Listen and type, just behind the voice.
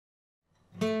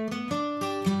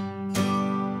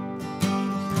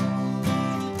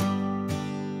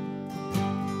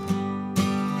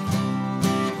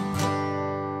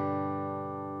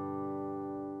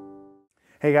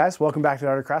Hey guys, welcome back to the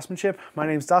Art of Craftsmanship. My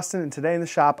name's Dustin, and today in the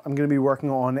shop I'm going to be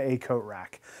working on a coat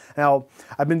rack. Now,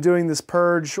 I've been doing this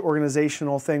purge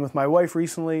organizational thing with my wife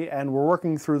recently, and we're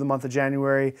working through the month of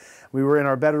January. We were in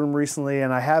our bedroom recently,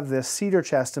 and I have this cedar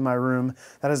chest in my room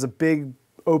that has a big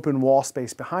open wall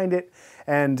space behind it.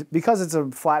 And because it's a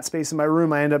flat space in my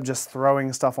room, I end up just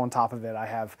throwing stuff on top of it. I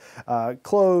have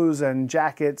clothes and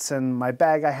jackets and my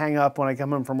bag I hang up when I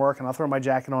come home from work, and I'll throw my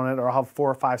jacket on it, or I'll have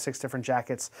 4 or 5, 6 different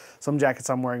jackets. Some jackets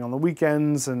I'm wearing on the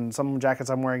weekends, and some jackets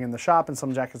I'm wearing in the shop, and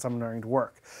some jackets I'm wearing to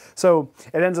work. So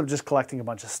it ends up just collecting a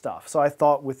bunch of stuff. So I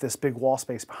thought with this big wall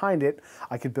space behind it,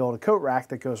 I could build a coat rack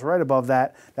that goes right above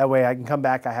that. That way I can come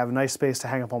back, I have a nice space to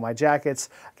hang up all my jackets,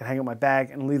 I can hang up my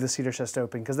bag and leave the cedar chest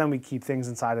open, because then we keep things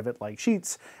inside of it like sheets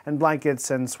and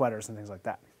blankets and sweaters and things like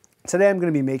that. Today I'm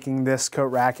going to be making this coat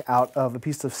rack out of a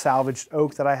piece of salvaged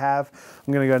oak that I have.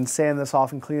 I'm going to go ahead and sand this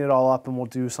off and clean it all up, and we'll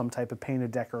do some type of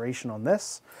painted decoration on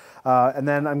this. And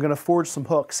then I'm going to forge some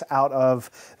hooks out of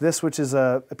this, which is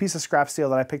a piece of scrap steel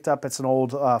that I picked up. It's an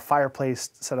old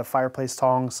set of fireplace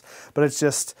tongs, but it's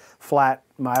just flat,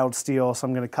 mild steel. So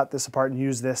I'm going to cut this apart and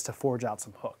use this to forge out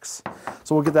some hooks.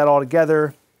 So we'll get that all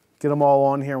together, get them all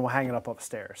on here, and we'll hang it up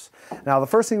upstairs. Now, the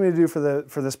first thing we need to do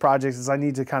for this project is I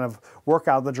need to kind of work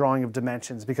out the drawing of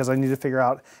dimensions, because I need to figure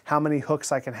out how many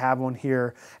hooks I can have on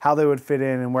here, how they would fit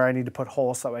in, and where I need to put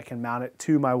holes so that I can mount it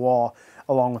to my wall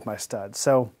along with my studs.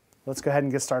 So let's go ahead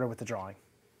and get started with the drawing.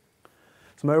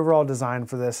 So my overall design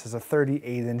for this is a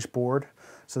 38-inch board.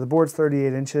 So the board's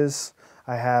 38 inches.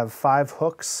 I have 5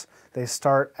 hooks. They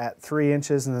start at 3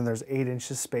 inches, and then there's 8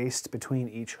 inches spaced between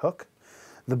each hook.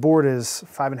 The board is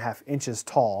 5.5 inches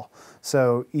tall,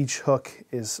 so each hook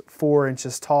is 4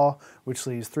 inches tall, which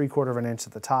leaves 3/4 of an inch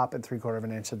at the top and 3/4 of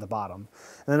an inch at the bottom.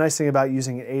 And the nice thing about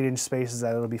using an 8-inch space is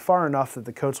that it'll be far enough that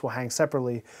the coats will hang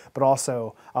separately, but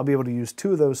also I'll be able to use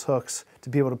 2 of those hooks to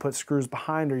be able to put screws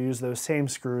behind, or use those same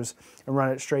screws and run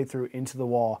it straight through into the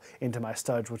wall, into my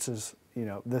studs, which is,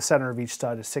 the center of each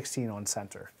stud is 16 on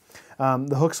center.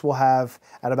 The hooks will have,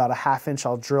 at about a 1/2 inch,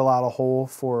 I'll drill out a hole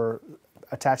for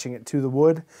attaching it to the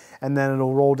wood, and then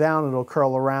it'll roll down, it'll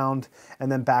curl around,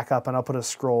 and then back up, and I'll put a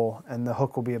scroll, and the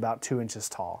hook will be about 2 inches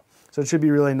tall. So it should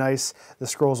be really nice. The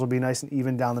scrolls will be nice and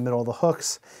even down the middle of the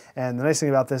hooks. And the nice thing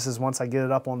about this is once I get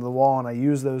it up onto the wall and I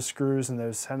use those screws and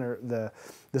those the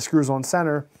screws on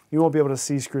center, you won't be able to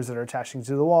see screws that are attaching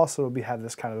to the wall, so it'll have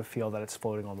this kind of a feel that it's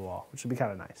floating on the wall, which would be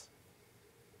kind of nice.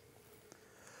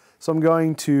 So I'm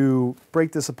going to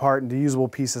break this apart into usable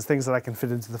pieces, things that I can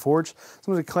fit into the forge. So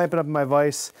I'm going to clamp it up in my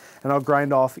vise, and I'll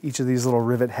grind off each of these little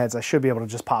rivet heads. I should be able to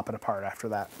just pop it apart after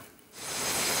that.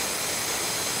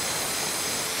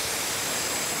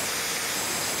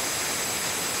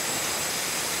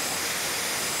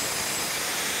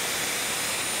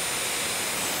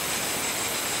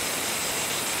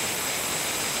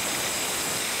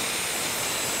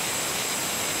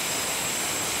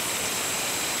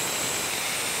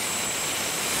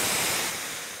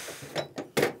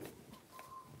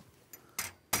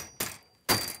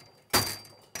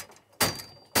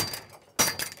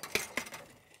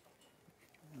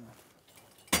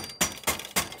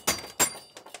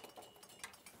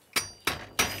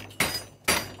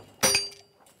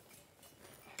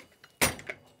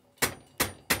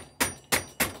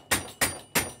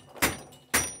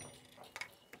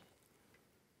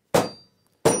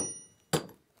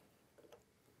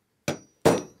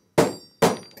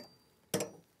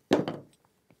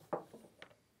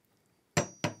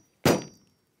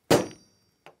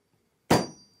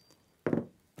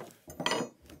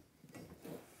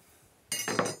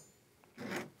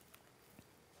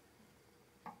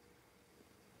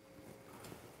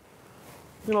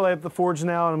 I'm going to lay up the forge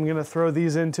now, and I'm going to throw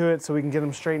these into it so we can get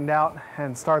them straightened out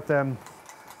and start curling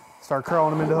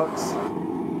them into hooks.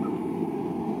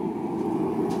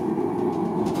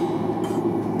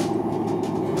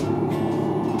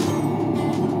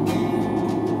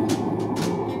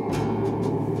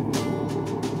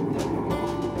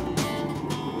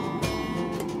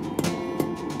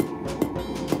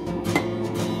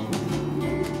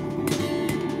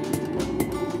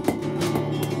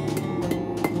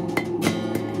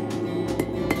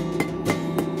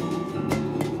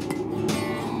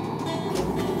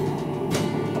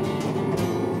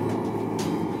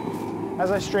 As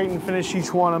I straighten and finish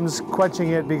each one, I'm just quenching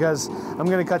it because I'm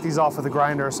going to cut these off with a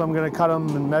grinder. So I'm going to cut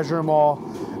them and measure them all.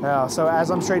 So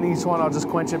as I'm straightening each one, I'll just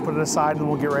quench it, put it aside, and then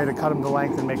we'll get ready to cut them to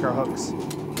length and make our hooks.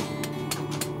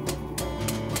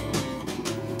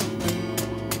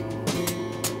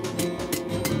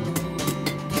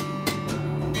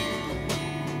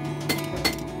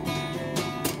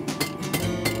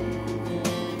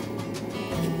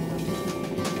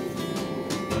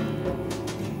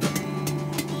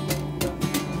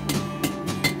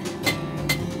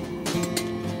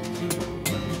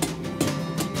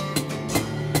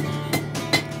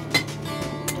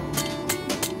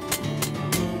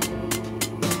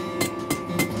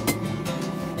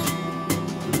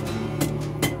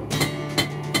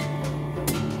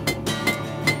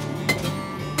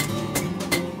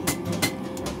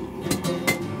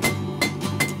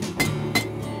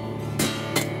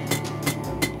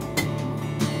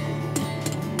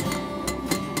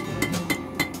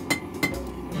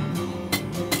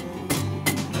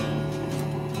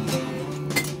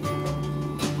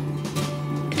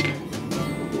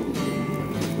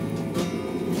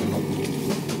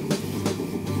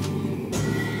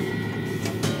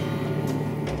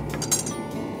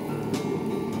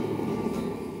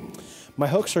 My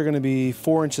hooks are going to be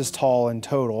 4 inches tall in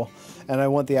total, and I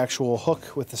want the actual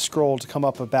hook with the scroll to come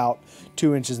up about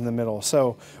 2 inches in the middle.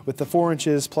 So with the 4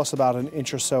 inches plus about an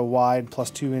inch or so wide plus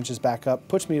 2 inches back up,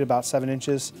 puts me at about 7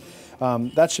 inches.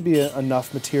 That should be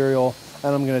enough material,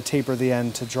 and I'm going to taper the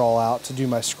end to draw out to do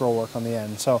my scroll work on the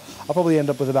end. So I'll probably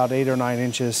end up with about 8 or 9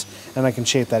 inches, and I can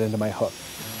shape that into my hook.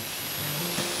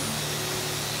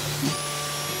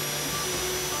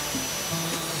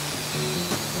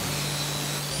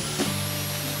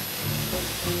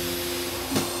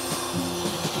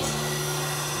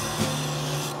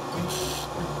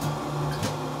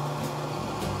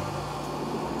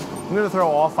 I'm going to throw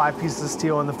all 5 pieces of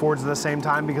steel in the forge at the same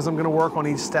time because I'm going to work on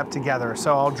each step together.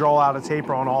 So I'll draw out a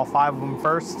taper on all 5 of them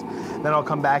first, then I'll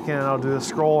come back in and I'll do the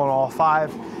scroll on all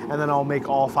 5, and then I'll make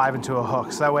all 5 into a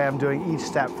hook. So that way I'm doing each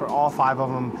step for all 5 of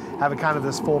them, having kind of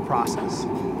this full process.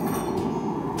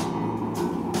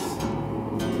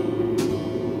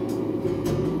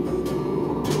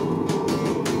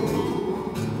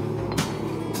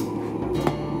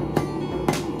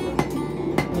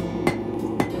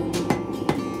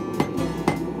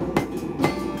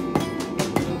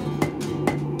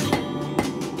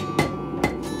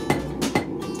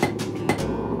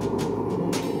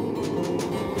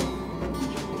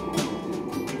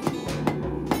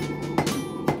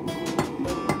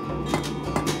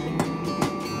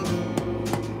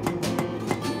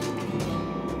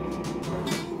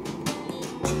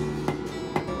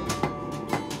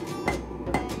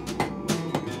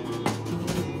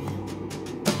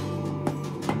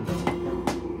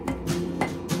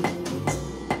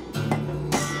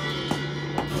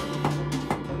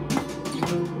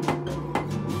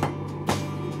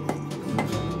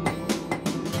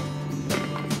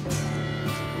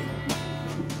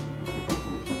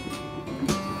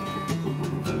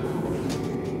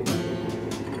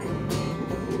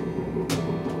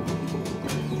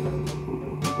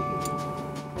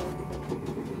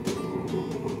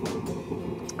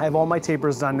 I have all my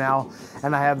tapers done now,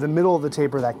 and I have the middle of the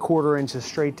taper, that 1/4 inch is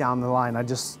straight down the line. I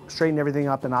just straighten everything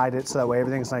up and eyed it so that way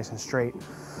everything's nice and straight.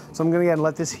 So I'm gonna go ahead and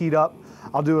let this heat up.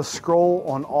 I'll do a scroll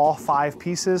on all 5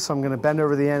 pieces. So I'm gonna bend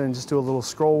over the end and just do a little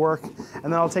scroll work.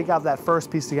 And then I'll take out that first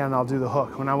piece again and I'll do the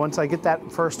hook. Once I get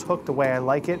that first hook the way I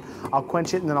like it, I'll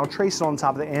quench it and then I'll trace it on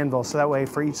top of the anvil. So that way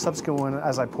for each subsequent one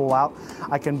as I pull out,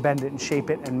 I can bend it and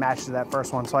shape it and match to that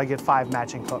first one. So I get 5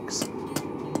 matching hooks.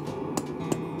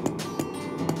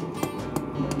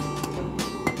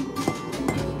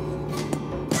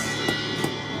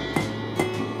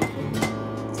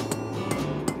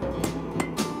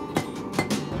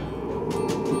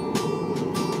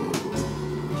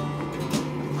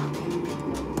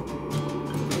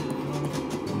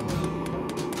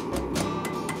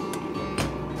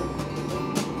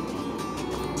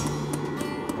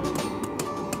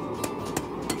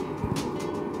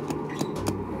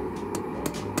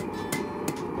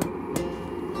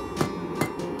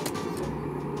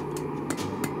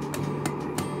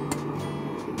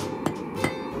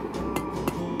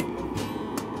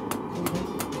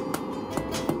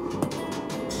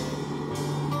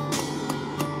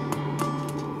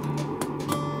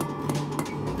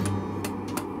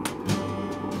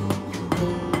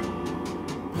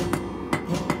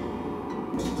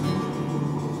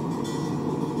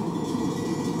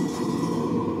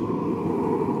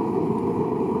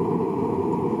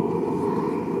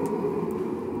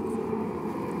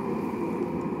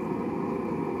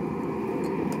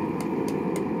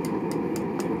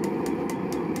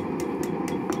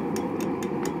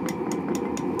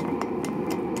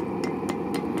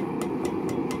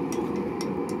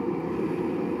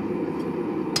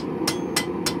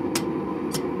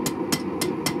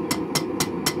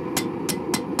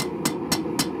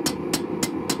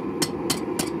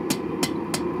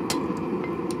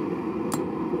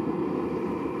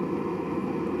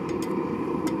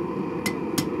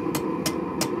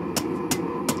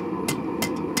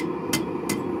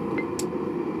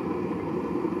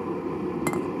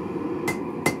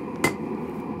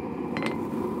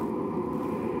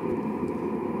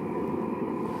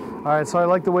 All right, so I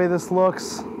like the way this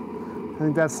looks. I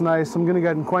think that's nice. I'm gonna go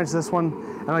ahead and quench this one,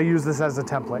 and I'll use this as a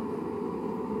template.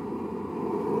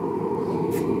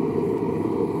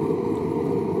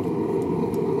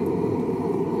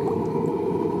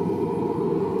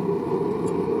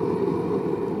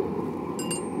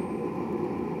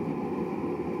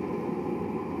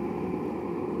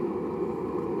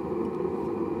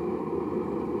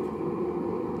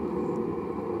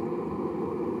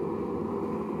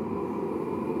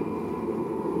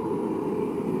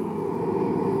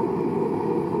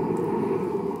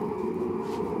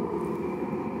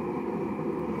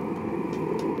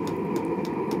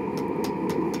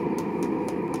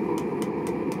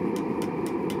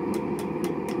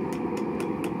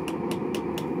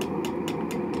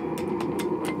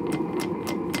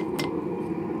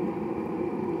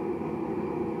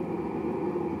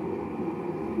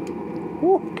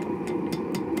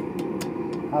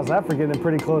 How's that for getting it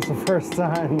pretty close the first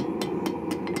time?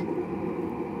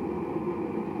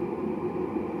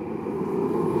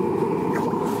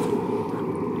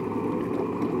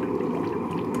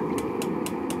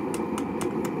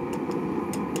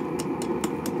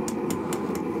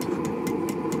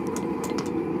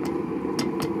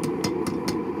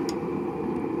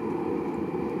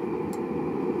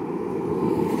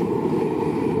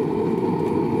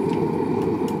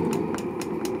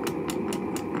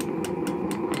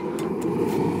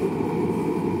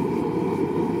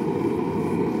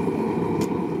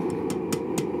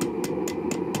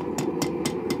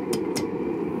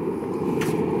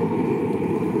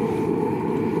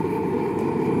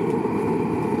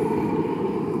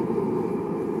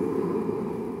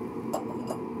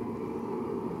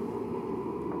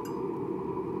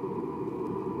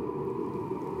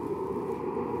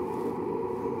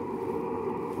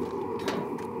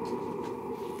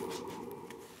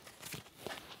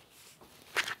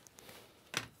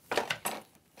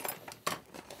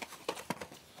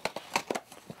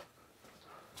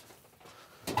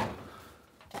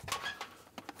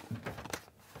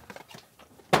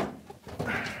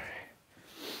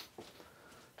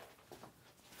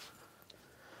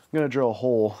 I'm going to drill a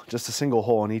hole, just a single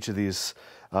hole in each of these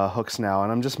hooks now,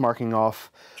 and I'm just marking off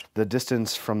the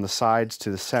distance from the sides to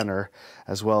the center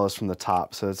as well as from the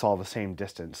top, so it's all the same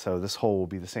distance. So this hole will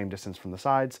be the same distance from the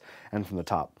sides and from the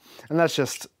top. And that's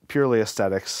just purely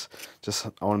aesthetics. Just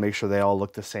I want to make sure they all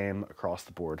look the same across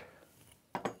the board.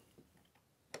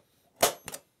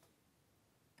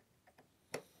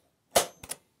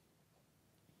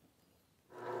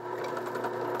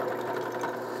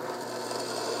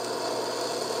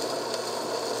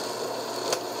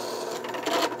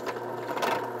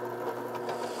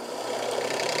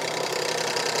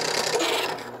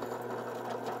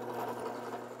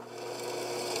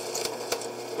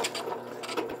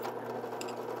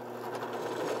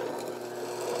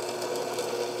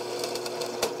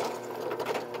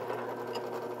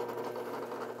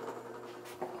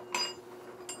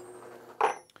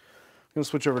 I'm going to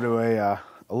switch over to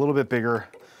a little bit bigger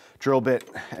drill bit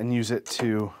and use it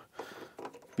to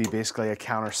be basically a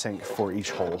countersink for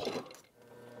each hole.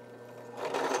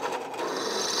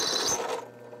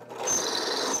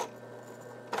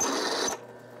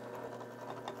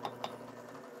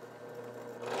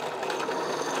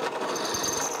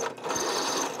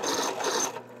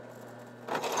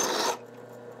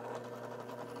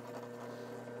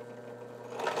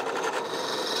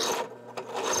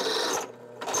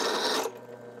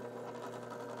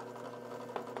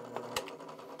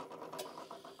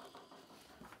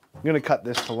 I'm going to cut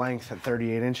this to length at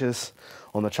 38 inches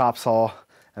on the chop saw,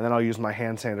 and then I'll use my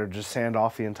hand sander to just sand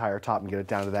off the entire top and get it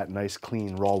down to that nice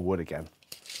clean raw wood again.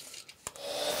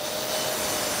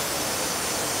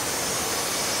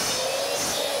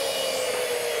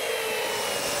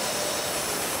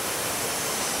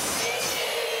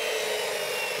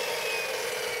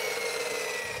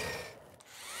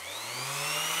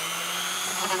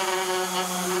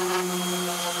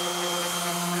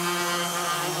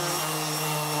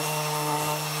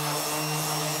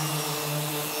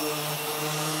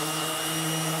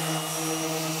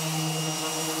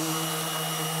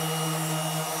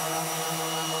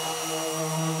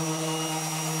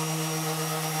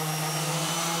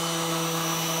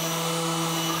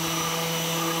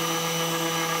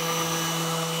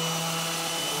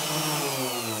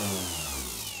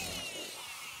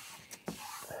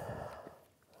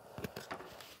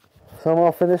 So I'm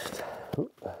all finished.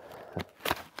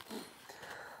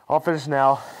 All finished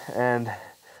now, and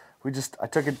I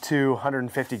took it to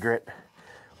 150 grit,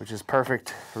 which is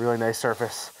perfect, a really nice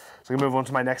surface. So I'm gonna move on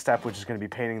to my next step, which is gonna be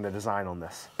painting the design on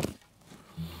this.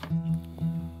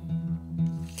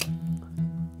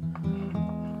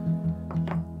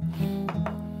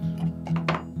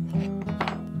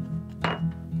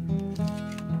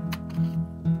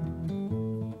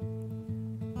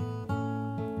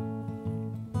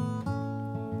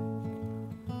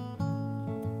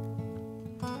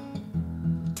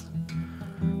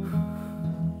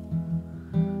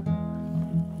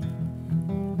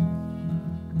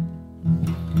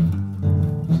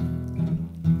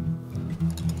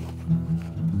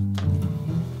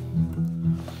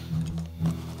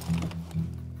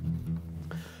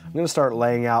 I'm going to start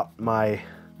laying out my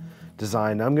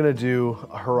design. I'm going to do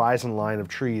a horizon line of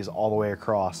trees all the way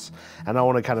across, and I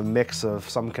want to kind of mix of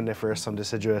some coniferous, some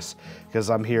deciduous, because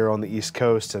I'm here on the East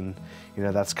Coast, and you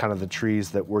know that's kind of the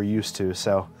trees that we're used to.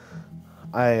 So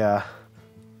I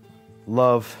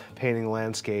love painting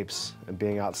landscapes and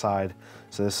being outside,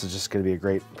 so this is just going to be a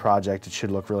great project. It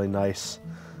should look really nice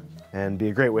and be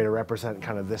a great way to represent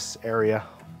kind of this area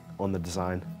on the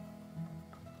design.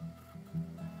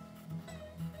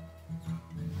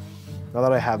 Now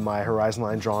that I have my horizon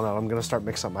line drawn out, I'm gonna start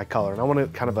mixing up my color. And I want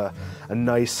it kind of a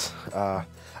nice, a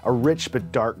rich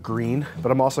but dark green,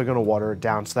 but I'm also gonna water it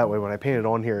down so that way when I paint it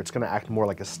on here, it's gonna act more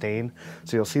like a stain.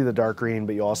 So you'll see the dark green,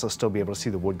 but you'll also still be able to see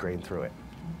the wood grain through it.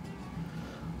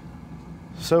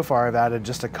 So far I've added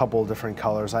just a couple different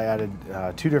colors. I added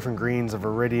 2 different greens, a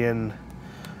viridian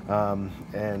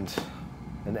and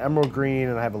an emerald green,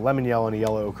 and I have a lemon yellow and a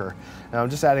yellow ochre. Now I'm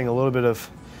just adding a little bit of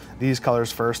these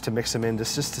colors first to mix them in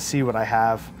just to see what I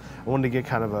have. I wanted to get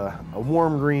kind of a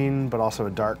warm green, but also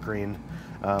a dark green.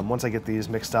 Once I get these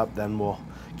mixed up, then we'll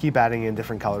keep adding in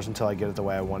different colors until I get it the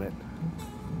way I want it.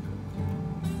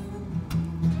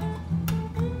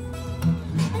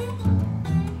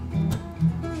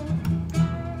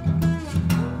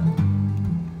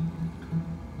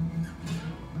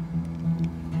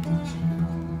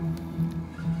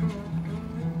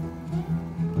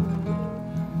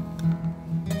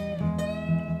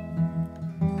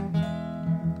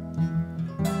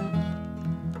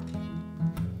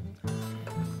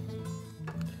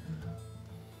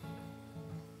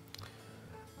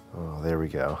 Oh, there we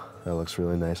go. That looks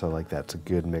really nice. I like that. It's a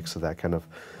good mix of that kind of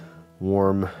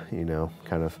warm, you know,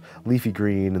 kind of leafy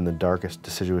green and the darkest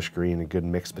deciduous green, a good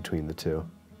mix between the two.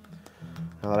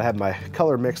 Now that I have my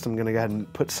color mixed, I'm gonna go ahead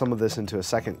and put some of this into a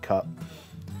second cup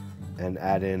and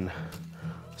add in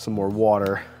some more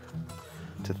water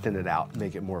to thin it out,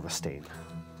 make it more of a stain.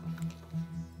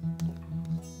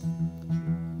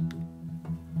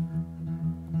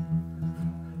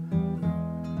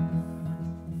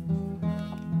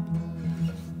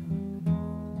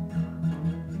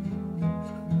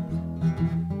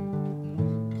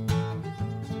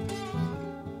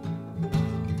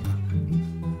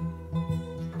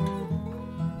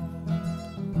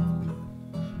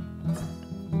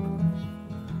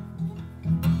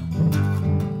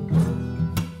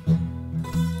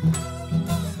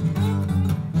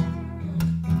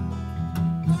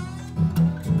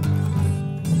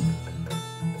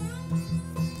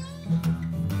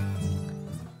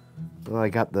 Well, I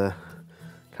got the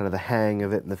kind of the hang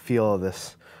of it and the feel of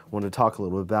this. I wanted to talk a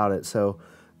little bit about it. So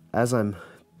as I'm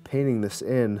painting this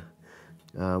in,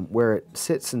 where it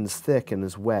sits and is thick and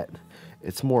is wet,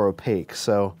 it's more opaque.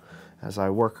 So as I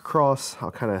work across,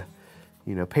 I'll kind of,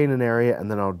 you know, paint an area and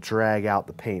then I'll drag out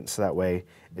the paint so that way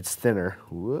it's thinner.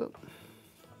 Whoop.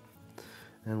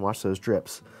 And watch those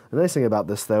drips. The nice thing about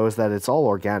this though is that it's all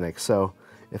organic. So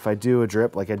if I do a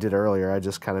drip like I did earlier, I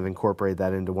just kind of incorporate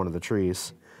that into one of the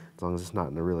trees. As long as it's not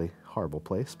in a really horrible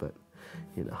place, but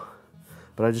you know.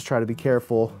 But I just try to be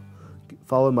careful,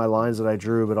 follow my lines that I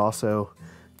drew, but also,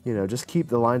 you know, just keep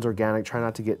the lines organic. Try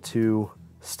not to get too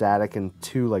static and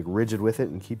too like rigid with it,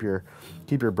 and keep your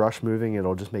brush moving.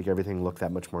 It'll just make everything look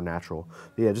that much more natural.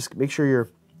 But yeah, just make sure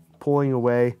you're pulling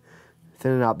away,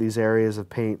 thinning out these areas of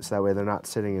paint so that way they're not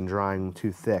sitting and drying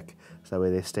too thick. So that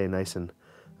way they stay nice and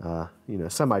you know,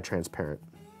 semi-transparent.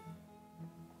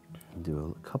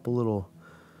 Do a couple little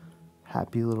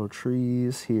happy little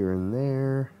trees here and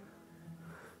there.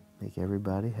 Make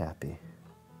everybody happy.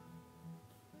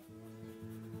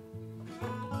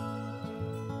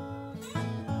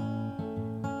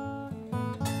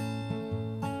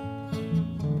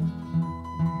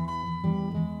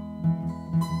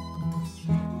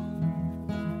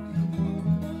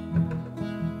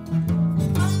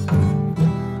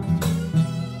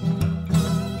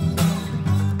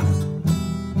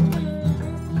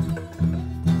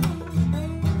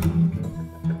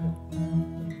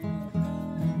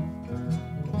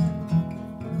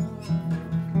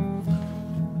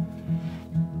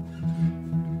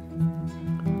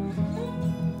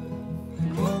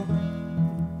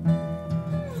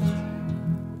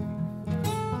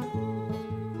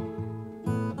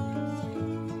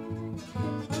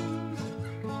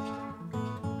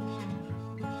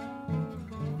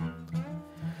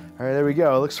 All right, there we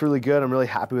go. It looks really good. I'm really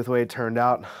happy with the way it turned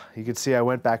out. You can see I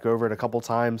went back over it a couple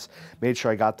times, made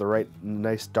sure I got the right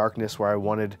nice darkness where I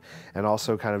wanted, and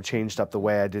also kind of changed up the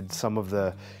way I did some of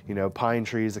the, you know, pine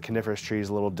trees, the coniferous trees,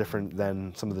 a little different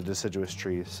than some of the deciduous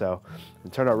trees. So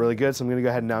it turned out really good. So I'm gonna go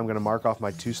ahead and now I'm gonna mark off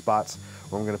my 2 spots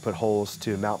where I'm gonna put holes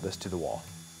to mount this to the wall.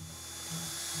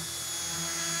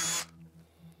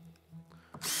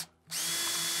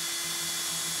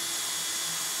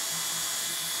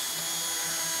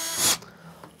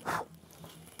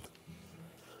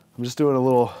 I'm just doing a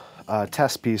little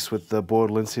test piece with the boiled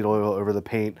linseed oil over the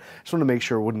paint. Just want to make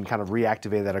sure it wouldn't kind of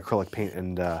reactivate that acrylic paint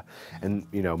and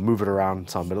you know, move it around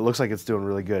some. But it looks like it's doing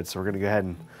really good. So we're going to go ahead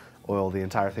and oil the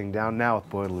entire thing down now with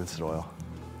boiled linseed oil.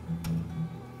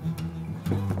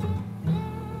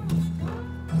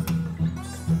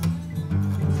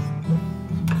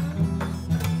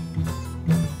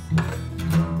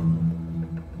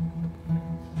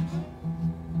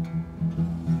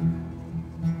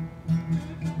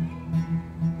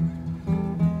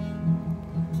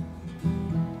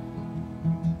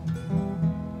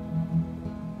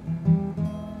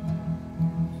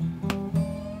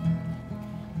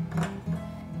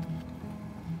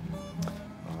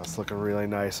 It's looking really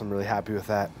nice. I'm really happy with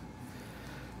that.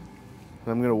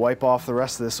 And I'm going to wipe off the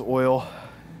rest of this oil,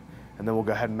 and then we'll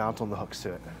go ahead and mount on the hooks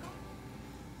to it.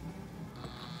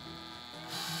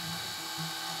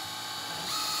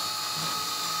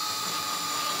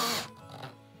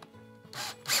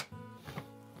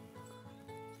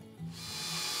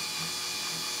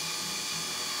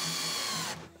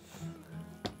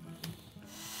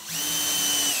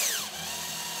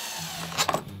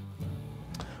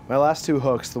 My last two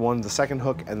hooks, the second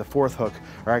hook and the fourth hook,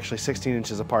 are actually 16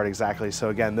 inches apart exactly. So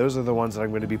again, those are the ones that I'm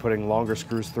going to be putting longer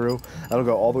screws through. That'll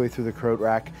go all the way through the coat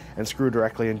rack and screw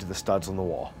directly into the studs on the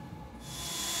wall.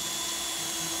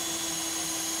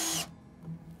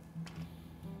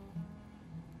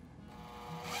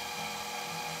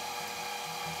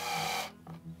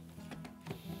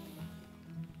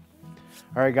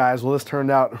 All right guys, well this turned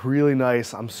out really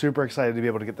nice. I'm super excited to be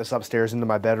able to get this upstairs into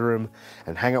my bedroom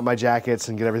and hang up my jackets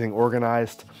and get everything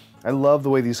organized. I love the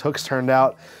way these hooks turned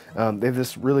out. They have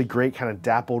this really great kind of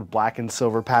dappled black and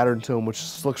silver pattern to them, which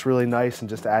just looks really nice and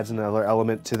just adds another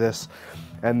element to this.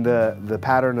 And the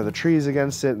pattern of the trees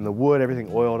against it and the wood, everything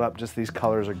oiled up, just these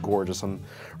colors are gorgeous. I'm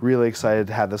really excited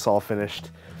to have this all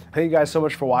finished. Thank you guys so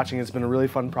much for watching. It's been a really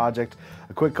fun project.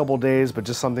 A quick couple days, but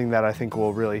just something that I think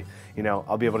will really,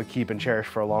 I'll be able to keep and cherish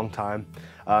for a long time.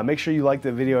 Make sure you like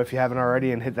the video if you haven't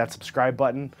already and hit that subscribe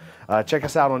button. Check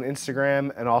us out on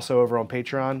Instagram and also over on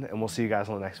Patreon, and we'll see you guys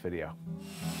on the next video.